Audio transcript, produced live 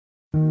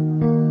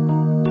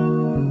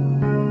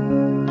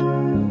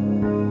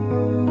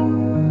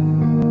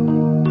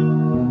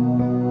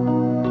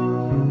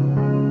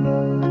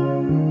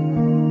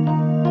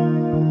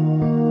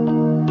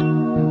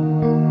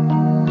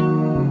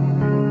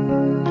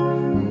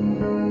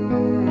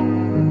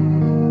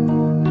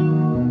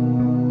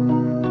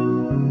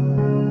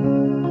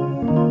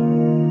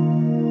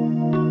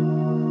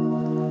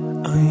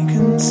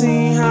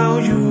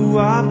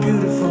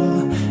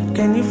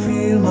can you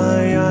feel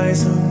my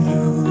eyes on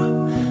you?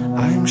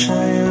 I'm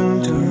shy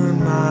and turn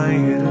my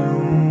head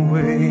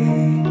away.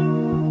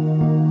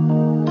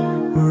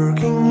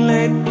 Working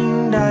late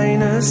in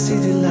Dynasty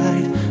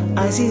Delight,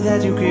 I see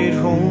that you get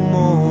home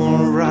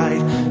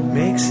alright.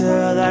 Make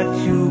sure that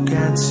you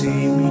can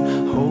see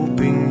me,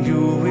 hoping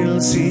you will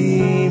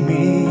see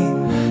me.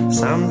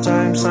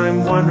 Sometimes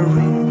I'm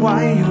wondering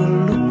why you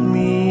look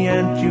me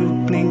and you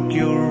blink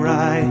your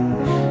eye.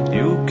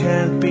 You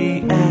can't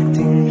be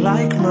acting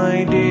like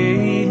my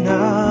day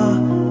now.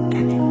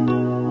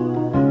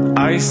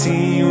 I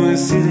see you in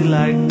city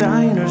light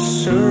diners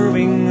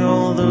serving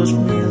all those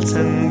meals,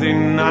 and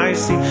then I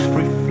see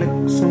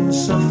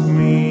reflections of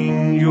me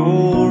in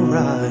your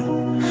eye.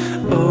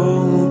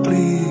 Oh,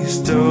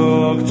 please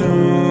talk to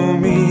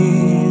me,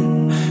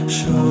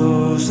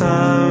 show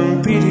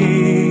some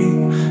pity.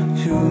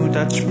 You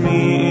touch me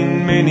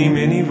in many,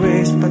 many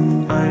ways, but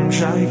I'm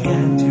shy,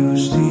 can't you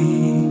see?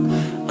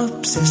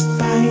 Obsessed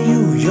by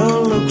you, your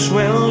looks,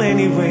 well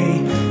anyway,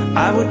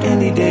 I would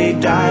any day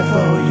die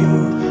for you.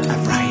 I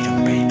write on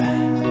paper,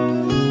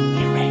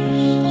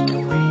 erase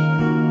away.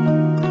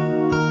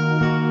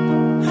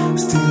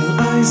 Still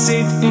I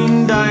sit in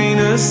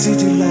Dynasty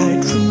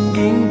Delight,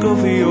 drinking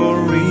coffee or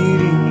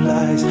reading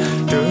lies.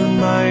 Turn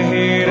my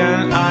head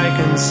and I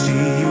can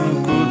see you.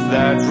 Could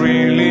that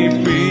really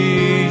be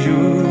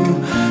you?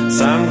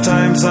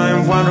 Sometimes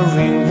I'm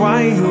wondering why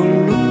you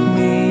look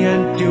me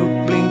and you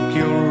blink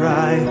your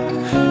eye.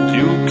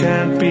 You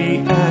can't be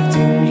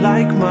acting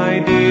like my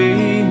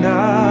day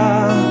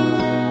now.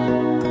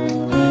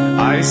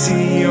 I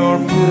see your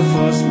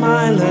beautiful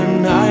smile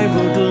and I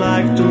would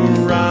like to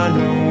run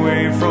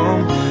away from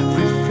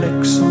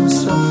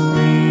reflections of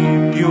me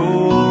in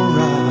your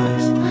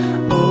eyes.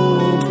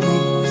 Oh,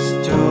 please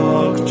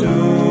talk to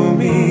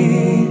me,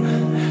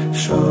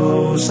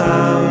 show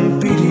some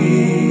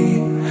pity.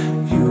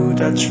 You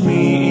touch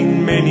me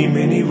in many,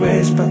 many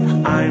ways, but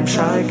I'm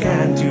shy,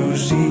 can't you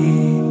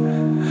see?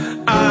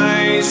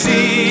 I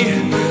see,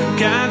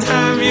 can't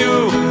have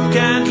you,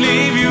 can't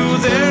leave you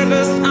there,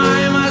 'cause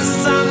I must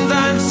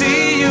sometimes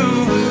see you.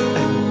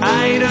 And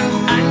I don't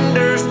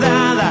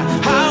understand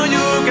how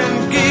you can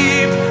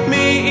keep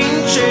me in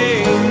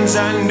chains,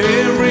 and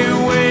every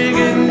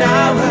waking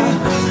hour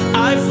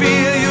I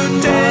feel you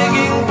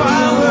taking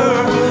power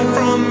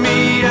from me,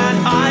 and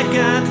I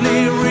can't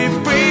live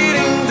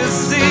repeating the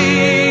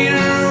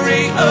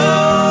scenery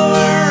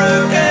over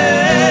again.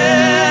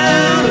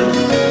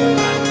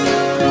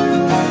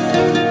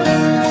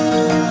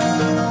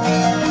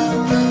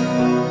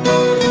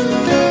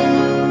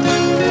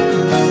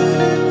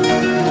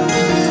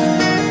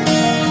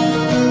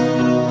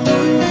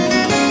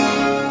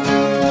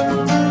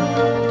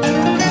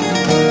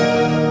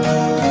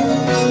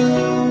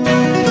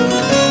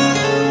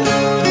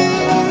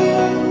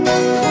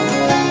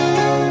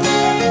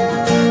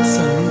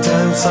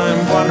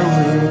 I'm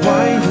wondering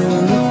why you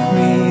look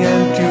me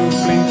and you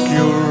blink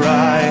your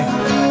eye.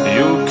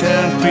 You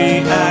can't be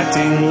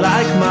acting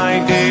like my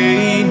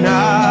day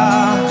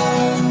now.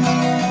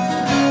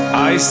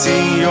 I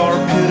see your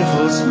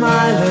beautiful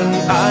smile and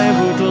I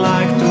would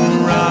like to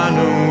run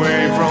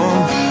away from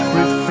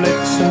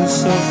reflections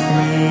of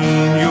me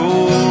in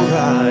your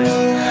eyes.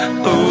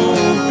 Oh,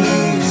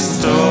 please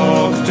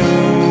talk to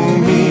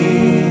me,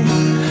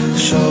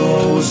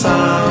 show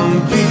some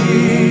pity.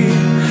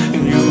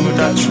 You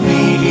touch me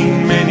in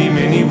many,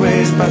 many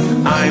ways, but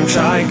I'm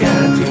shy,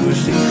 can't you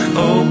see?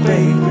 Oh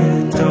baby,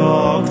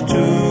 talk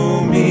to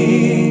me,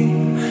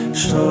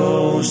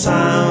 show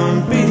some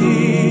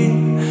pity.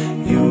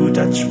 You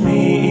touch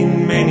me in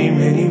many,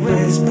 many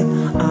ways, but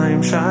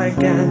I'm shy,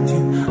 can't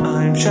you?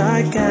 I'm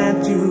shy,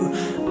 can't you?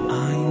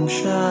 I'm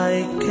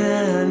shy, can't you?